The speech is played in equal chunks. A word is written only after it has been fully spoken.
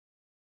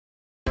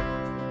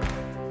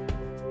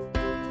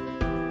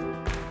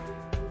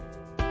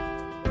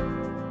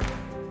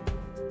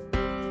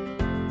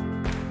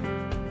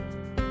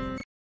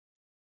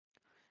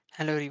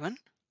Hello everyone,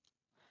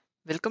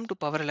 welcome to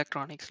Power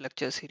Electronics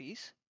lecture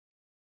series.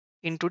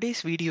 In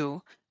today's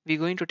video, we're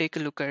going to take a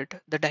look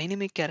at the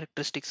dynamic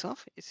characteristics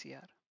of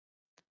SCR.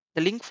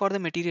 The link for the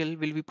material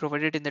will be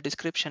provided in the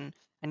description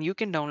and you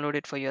can download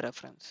it for your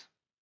reference.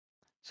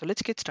 So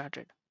let's get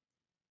started.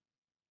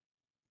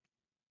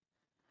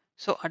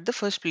 So at the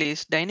first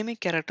place,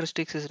 dynamic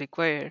characteristics is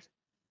required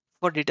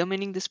for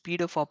determining the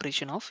speed of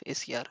operation of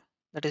SCR,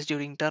 that is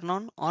during turn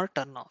on or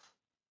turn off.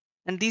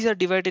 And these are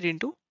divided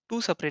into two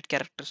separate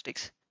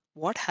characteristics.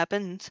 What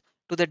happens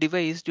to the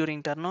device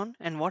during turn on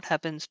and what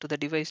happens to the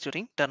device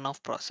during turn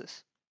off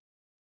process.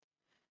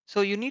 So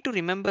you need to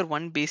remember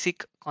one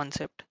basic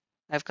concept.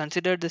 I've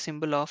considered the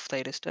symbol of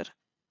thyristor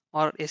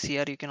or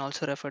SCR, you can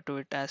also refer to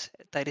it as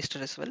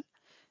thyristor as well.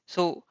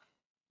 So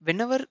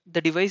whenever the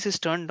device is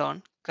turned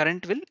on,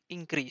 current will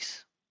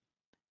increase.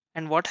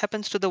 And what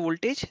happens to the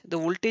voltage? The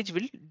voltage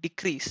will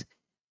decrease.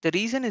 The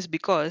reason is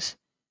because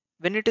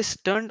when it is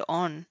turned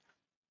on,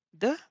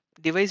 the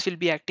device will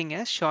be acting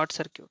as short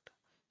circuit.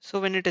 So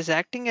when it is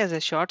acting as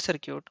a short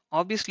circuit,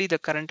 obviously the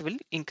current will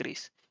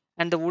increase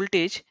and the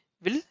voltage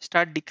will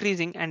start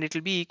decreasing and it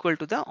will be equal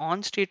to the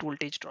on state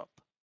voltage drop.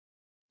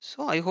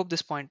 So I hope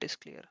this point is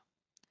clear.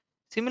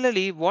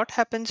 Similarly, what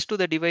happens to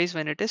the device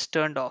when it is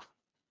turned off?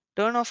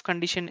 Turn off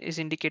condition is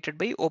indicated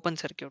by open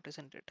circuit,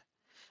 isn't it?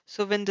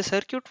 So when the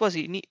circuit was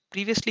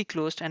previously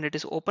closed and it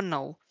is open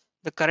now,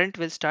 the current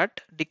will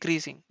start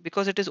decreasing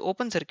because it is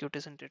open circuit,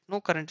 isn't it?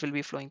 No current will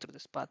be flowing through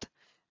this path.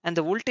 And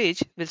the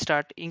voltage will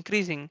start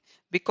increasing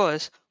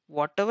because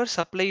whatever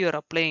supply you are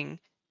applying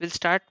will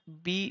start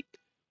be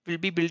will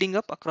be building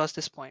up across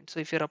this point. So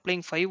if you're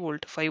applying 5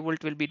 volt, 5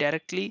 volt will be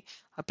directly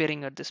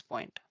appearing at this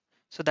point.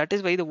 So that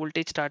is why the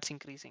voltage starts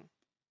increasing.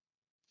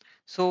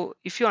 So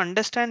if you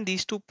understand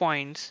these 2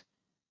 points,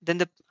 then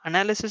the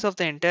analysis of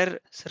the entire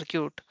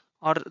circuit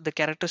or the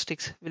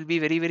characteristics will be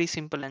very, very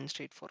simple and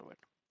straightforward.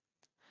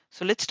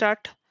 So let's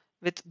start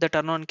with the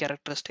turn on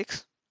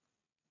characteristics.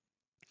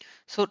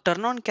 So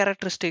turn on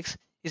characteristics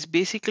is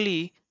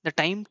basically the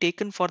time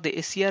taken for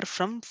the SCR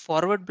from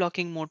forward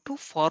blocking mode to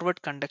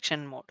forward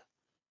conduction mode.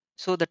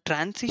 So the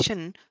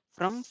transition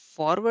from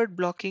forward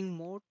blocking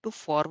mode to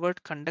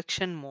forward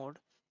conduction mode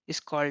is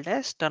called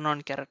as turn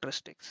on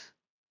characteristics.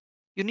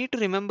 You need to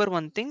remember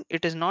one thing,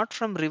 it is not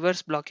from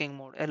reverse blocking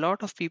mode. A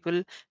lot of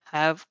people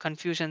have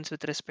confusions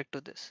with respect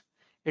to this.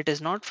 It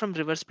is not from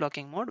reverse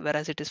blocking mode,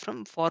 whereas it is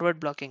from forward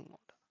blocking mode.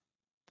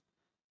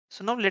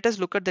 So now let us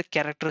look at the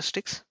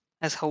characteristics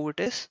as how it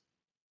is.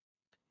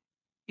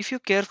 If you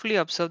carefully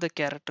observe the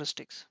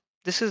characteristics,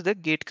 this is the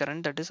gate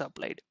current that is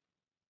applied.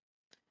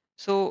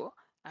 So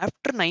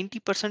after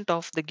 90%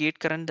 of the gate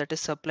current that is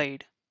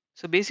supplied,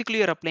 so basically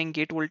you're applying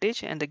gate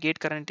voltage and the gate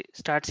current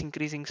starts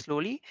increasing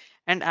slowly.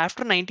 And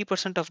after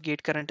 90% of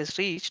gate current is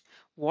reached,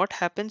 what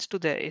happens to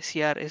the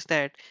SCR is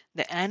that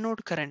the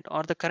anode current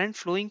or the current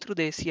flowing through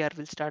the SCR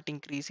will start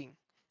increasing.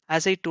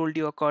 As I told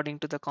you according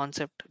to the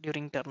concept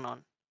during turn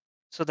on.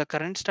 So the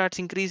current starts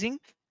increasing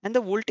and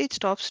the voltage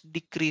stops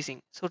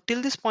decreasing. So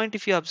till this point,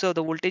 if you observe,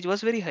 the voltage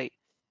was very high.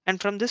 And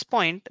from this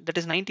point, that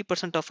is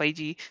 90% of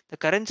Ig, the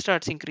current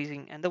starts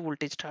increasing and the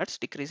voltage starts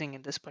decreasing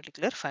in this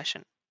particular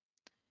fashion.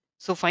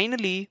 So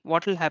finally,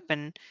 what will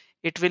happen?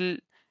 It will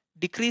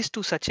decrease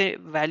to such a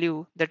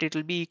value that it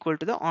will be equal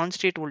to the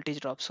on-state voltage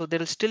drop. So there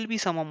will still be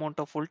some amount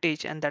of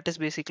voltage and that is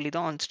basically the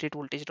on-state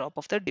voltage drop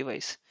of the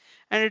device.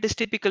 And it is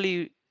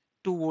typically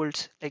 2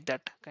 volts, like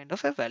that kind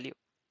of a value.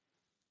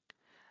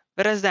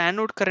 Whereas the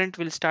anode current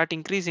will start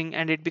increasing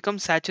and it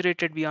becomes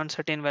saturated beyond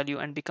certain value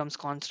and becomes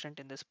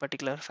constant in this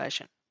particular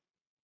fashion.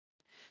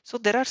 So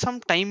there are some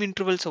time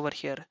intervals over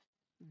here.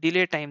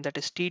 Delay time, that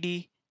is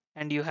TD,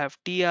 and you have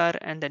TR,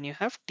 and then you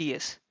have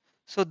TS.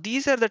 So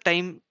these are the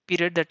time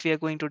period that we are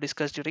going to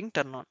discuss during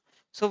turn on.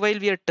 So while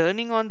we are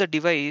turning on the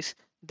device,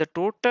 the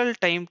total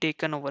time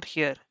taken over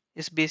here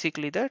is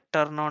basically the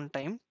turn on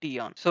time T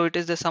on. So it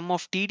is the sum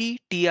of TD,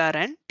 TR,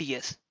 and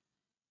TS.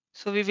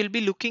 So we will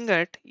be looking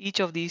at each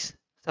of these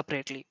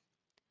separately.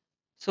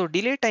 So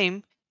delay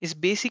time is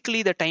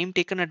basically the time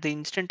taken at the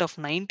instant of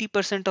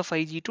 90% of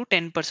Ig to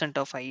 10%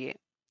 of Ia.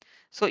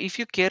 So if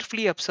you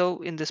carefully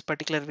observe in this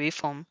particular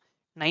waveform,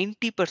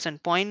 90%, zero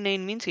point 0.9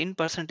 means in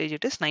percentage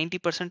it is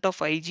 90%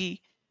 of Ig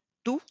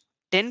to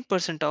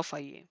 10% of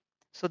Ia.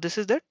 So this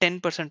is the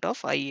 10%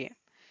 of Ia.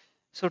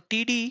 So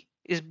TD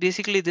is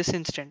basically this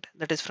instant,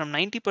 that is from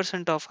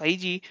 90% of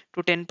Ig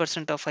to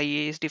 10% of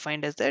Ia is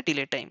defined as the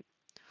delay time.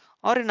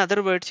 Or in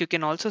other words, you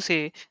can also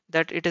say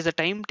that it is the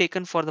time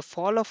taken for the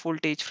fall of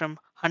voltage from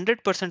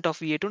 100% of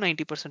VA to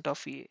 90% of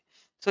VA.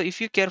 So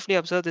if you carefully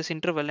observe this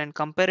interval and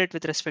compare it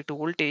with respect to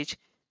voltage,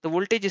 the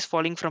voltage is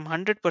falling from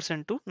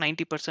 100% to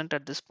 90%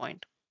 at this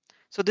point.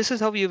 So this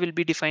is how you will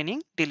be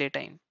defining delay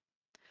time.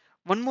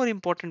 One more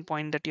important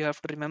point that you have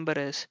to remember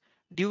is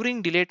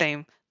during delay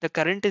time, the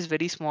current is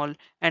very small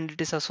and it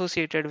is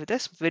associated with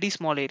a very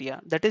small area.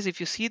 That is,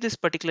 if you see this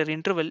particular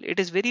interval, it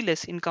is very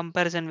less in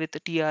comparison with the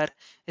TR,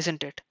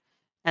 isn't it?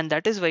 And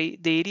that is why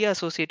the area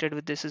associated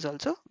with this is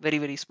also very,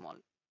 very small.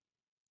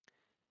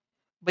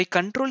 By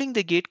controlling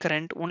the gate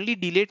current, only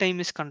delay time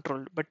is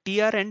controlled, but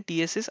TR and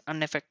TS is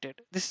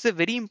unaffected. This is a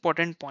very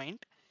important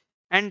point,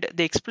 and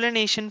the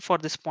explanation for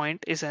this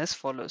point is as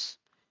follows.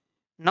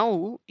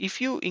 Now, if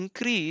you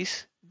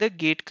increase the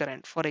gate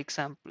current, for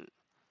example,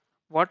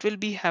 what will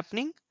be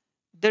happening?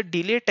 The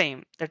delay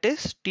time, that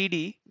is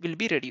TD, will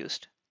be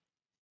reduced.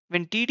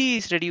 When TD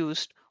is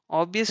reduced,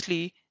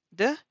 obviously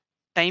the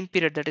time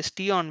period, that is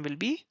T on, will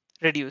be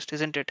reduced,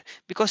 isn't it?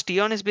 Because T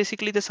on is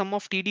basically the sum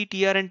of TD,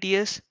 TR and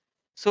TS.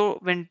 So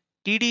when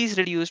TD is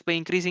reduced by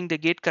increasing the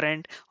gate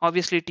current,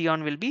 obviously T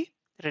on will be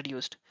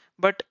reduced.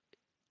 But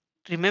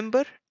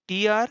remember,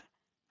 TR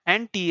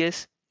and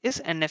TS is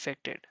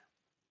unaffected.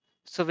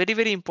 So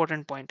very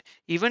important point.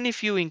 Even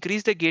if you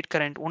increase the gate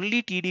current,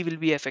 only TD will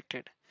be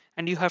affected.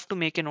 And you have to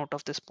make a note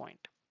of this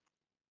point.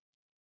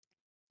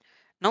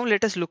 Now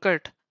let us look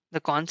at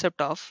the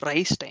concept of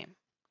rise time.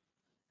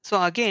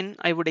 So again,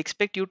 I would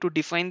expect you to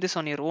define this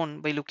on your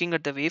own by looking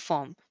at the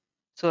waveform.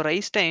 So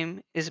rise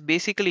time is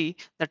basically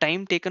the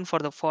time taken for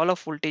the fall of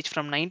voltage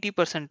from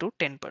 90% to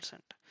 10%.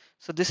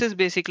 So this is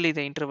basically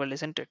the interval,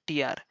 isn't it?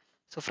 TR.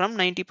 So from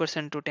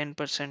 90% to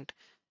 10%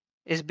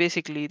 is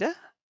basically the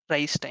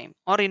rise time.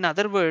 Or in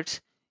other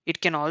words,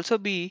 it can also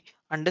be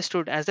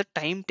understood as the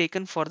time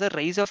taken for the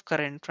rise of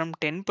current from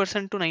 10%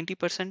 to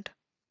 90%,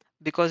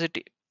 because it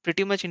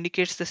pretty much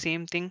indicates the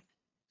same thing.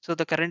 So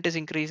the current is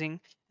increasing,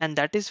 and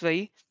that is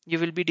why you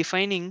will be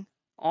defining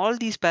all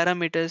these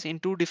parameters in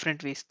two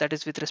different ways, that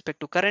is with respect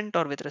to current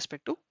or with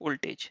respect to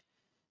voltage.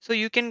 So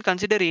you can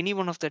consider any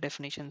one of the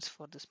definitions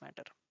for this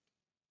matter.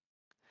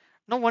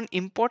 Now, one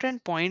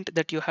important point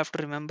that you have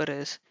to remember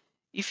is,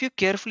 if you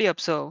carefully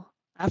observe,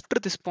 after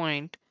this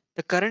point,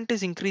 the current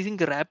is increasing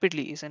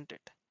rapidly, isn't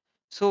it?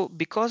 So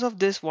because of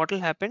this, what will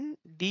happen?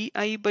 Di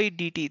by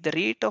dt, the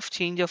rate of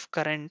change of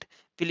current,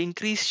 will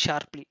increase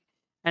sharply.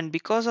 And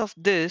because of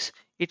this,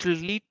 it will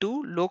lead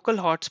to local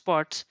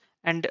hotspots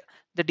and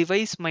the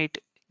device might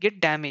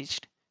get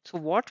damaged. So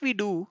what we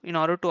do in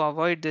order to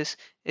avoid this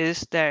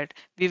is that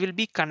we will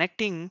be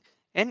connecting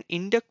an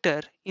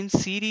inductor in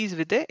series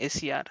with the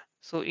SCR.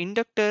 So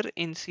inductor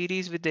in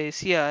series with the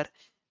SCR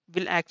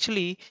will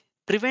actually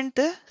prevent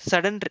the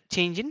sudden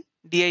change in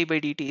di by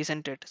dt,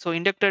 isn't it? So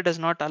inductor does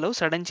not allow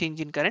sudden change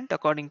in current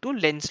according to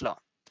Lenz's law.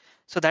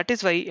 So that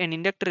is why an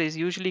inductor is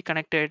usually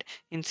connected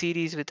in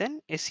series with an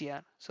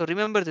SCR. So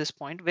remember this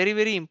point,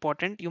 very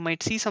important. You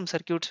might see some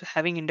circuits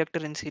having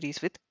inductor in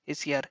series with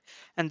SCR,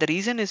 and the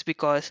reason is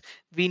because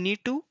we need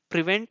to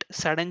prevent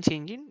sudden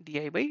change in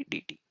di by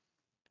dt.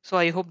 So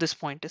I hope this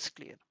point is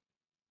clear.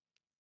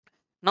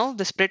 Now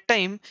the spread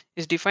time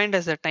is defined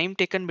as the time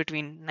taken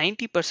between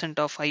 90%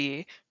 of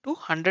IA to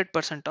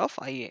 100% of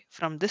IA.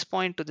 From this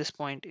point to this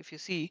point, if you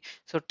see,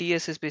 so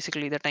TS is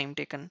basically the time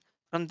taken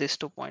from these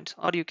 2 points,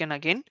 or you can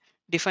again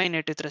define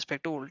it with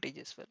respect to voltage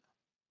as well.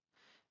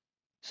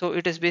 So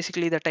it is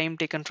basically the time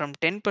taken from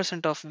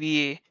 10% of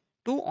VA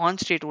to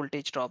on-state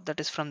voltage drop,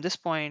 that is from this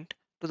point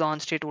to the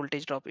on-state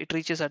voltage drop. It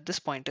reaches at this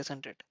point,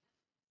 isn't it?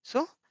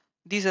 So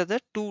these are the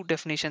two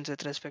definitions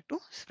with respect to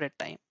spread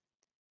time.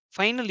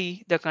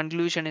 Finally, the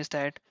conclusion is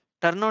that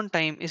turn on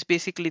time is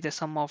basically the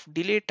sum of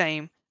delay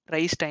time,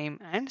 rise time,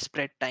 and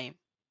spread time.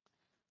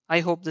 I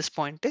hope this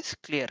point is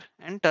clear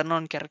and turn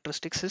on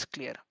characteristics is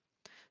clear.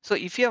 So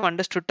if you have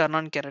understood turn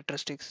on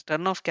characteristics,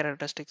 turn off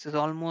characteristics is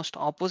almost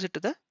opposite to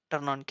the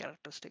turn on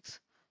characteristics.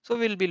 So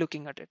we'll be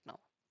looking at it now.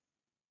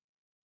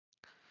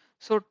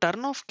 So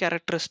turn off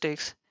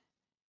characteristics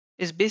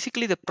is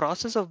basically the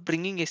process of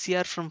bringing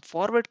SCR from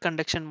forward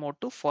conduction mode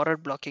to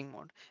forward blocking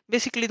mode.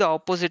 Basically the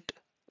opposite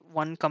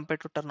one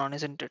compared to turn on,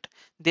 isn't it?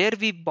 There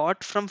we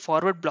bought from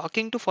forward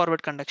blocking to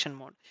forward conduction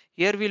mode.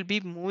 Here we'll be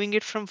moving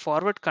it from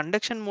forward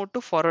conduction mode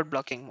to forward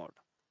blocking mode.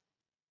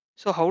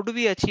 So how do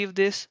we achieve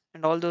this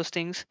and all those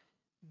things?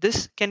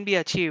 This can be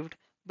achieved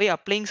by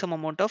applying some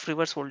amount of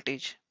reverse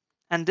voltage.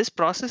 And this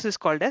process is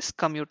called as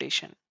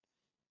commutation.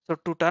 So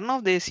to turn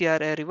off the SCR,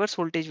 a reverse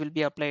voltage will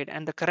be applied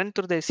and the current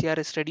through the SCR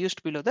is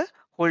reduced below the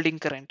holding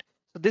current.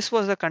 So this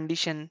was the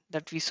condition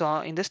that we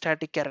saw in the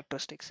static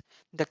characteristics.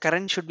 The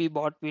current should be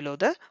brought below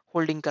the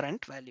holding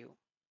current value.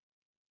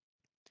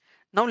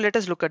 Now let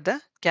us look at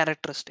the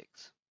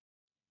characteristics.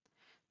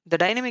 The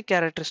dynamic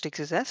characteristics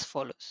is as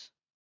follows.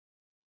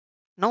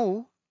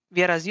 Now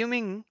we are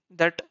assuming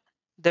that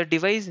the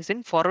device is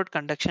in forward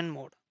conduction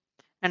mode.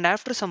 And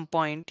after some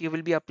point, you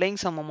will be applying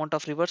some amount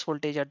of reverse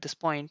voltage at this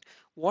point.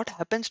 What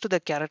happens to the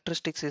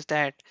characteristics is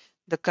that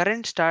the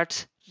current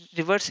starts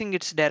reversing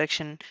its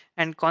direction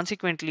and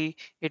consequently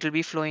it will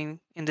be flowing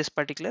in this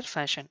particular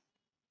fashion.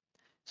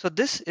 So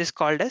this is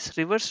called as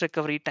reverse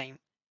recovery time.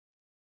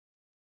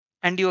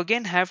 And you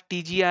again have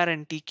TGR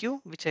and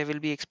TQ, which I will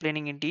be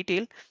explaining in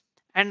detail.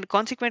 And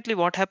consequently,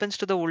 what happens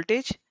to the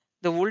voltage?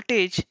 The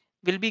voltage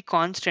will be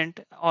constant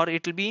or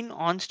it will be in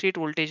on-state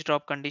voltage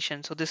drop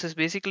condition. So this is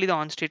basically the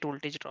on-state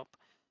voltage drop.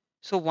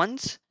 So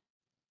once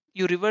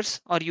you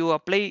reverse or you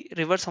apply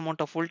reverse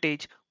amount of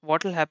voltage,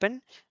 what will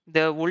happen?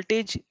 The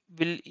voltage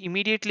will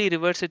immediately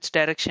reverse its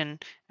direction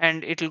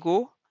and it will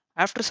go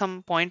after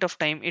some point of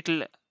time, it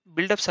will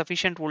build up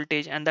sufficient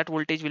voltage, and that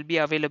voltage will be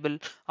available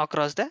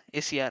across the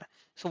SCR.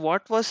 So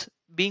what was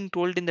being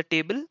told in the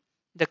table,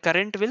 the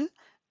current will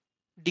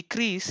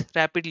decrease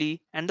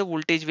rapidly and the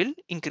voltage will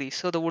increase.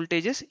 So the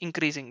voltage is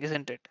increasing,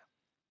 isn't it?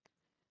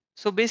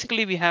 So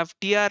basically we have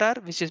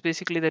TRR, which is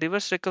basically the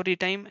reverse recovery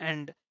time,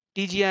 and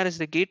TGR is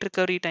the gate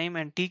recovery time,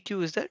 and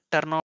TQ is the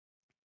turn off.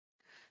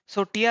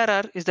 So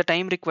TRR is the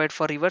time required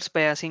for reverse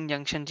biasing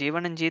junction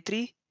J1 and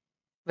J3,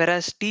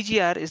 whereas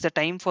TGR is the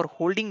time for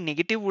holding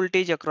negative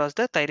voltage across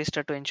the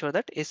thyristor to ensure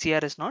that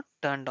SCR is not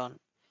turned on.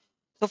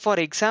 So for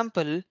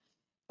example,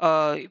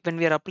 when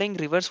we are applying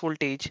reverse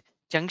voltage,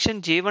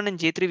 junction J1 and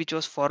J3 which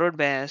was forward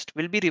biased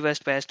will be reverse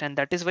biased, and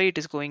that is why it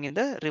is going in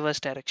the reverse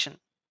direction.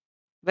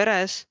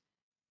 Whereas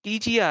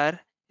TGR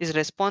is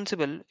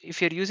responsible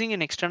if you're using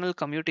an external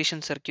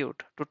commutation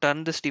circuit to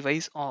turn this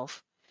device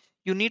off.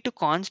 You need to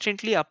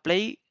constantly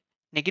apply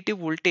negative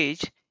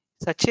voltage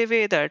such a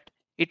way that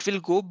it will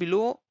go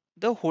below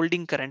the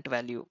holding current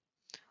value,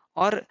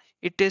 or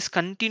it is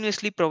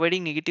continuously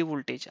providing negative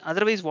voltage.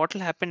 Otherwise, what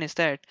will happen is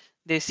that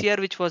the SCR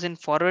which was in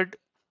forward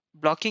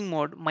blocking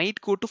mode might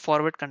go to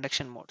forward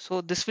conduction mode.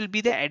 So this will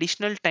be the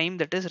additional time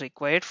that is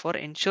required for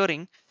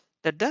ensuring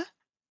that the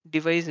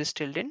device is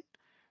still in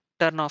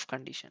turn off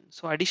condition.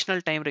 So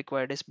additional time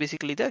required is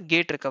basically the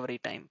gate recovery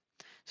time.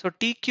 So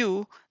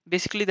TQ,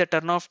 basically the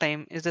turn off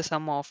time, is the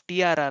sum of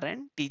TRR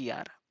and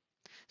TGR.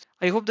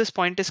 I hope this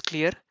point is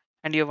clear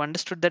and you have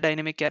understood the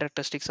dynamic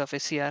characteristics of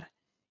SCR.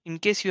 In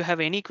case you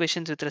have any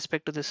questions with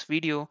respect to this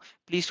video,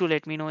 please do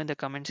let me know in the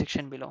comment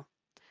section below.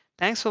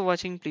 Thanks for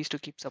watching. Please do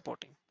keep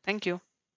supporting. Thank you.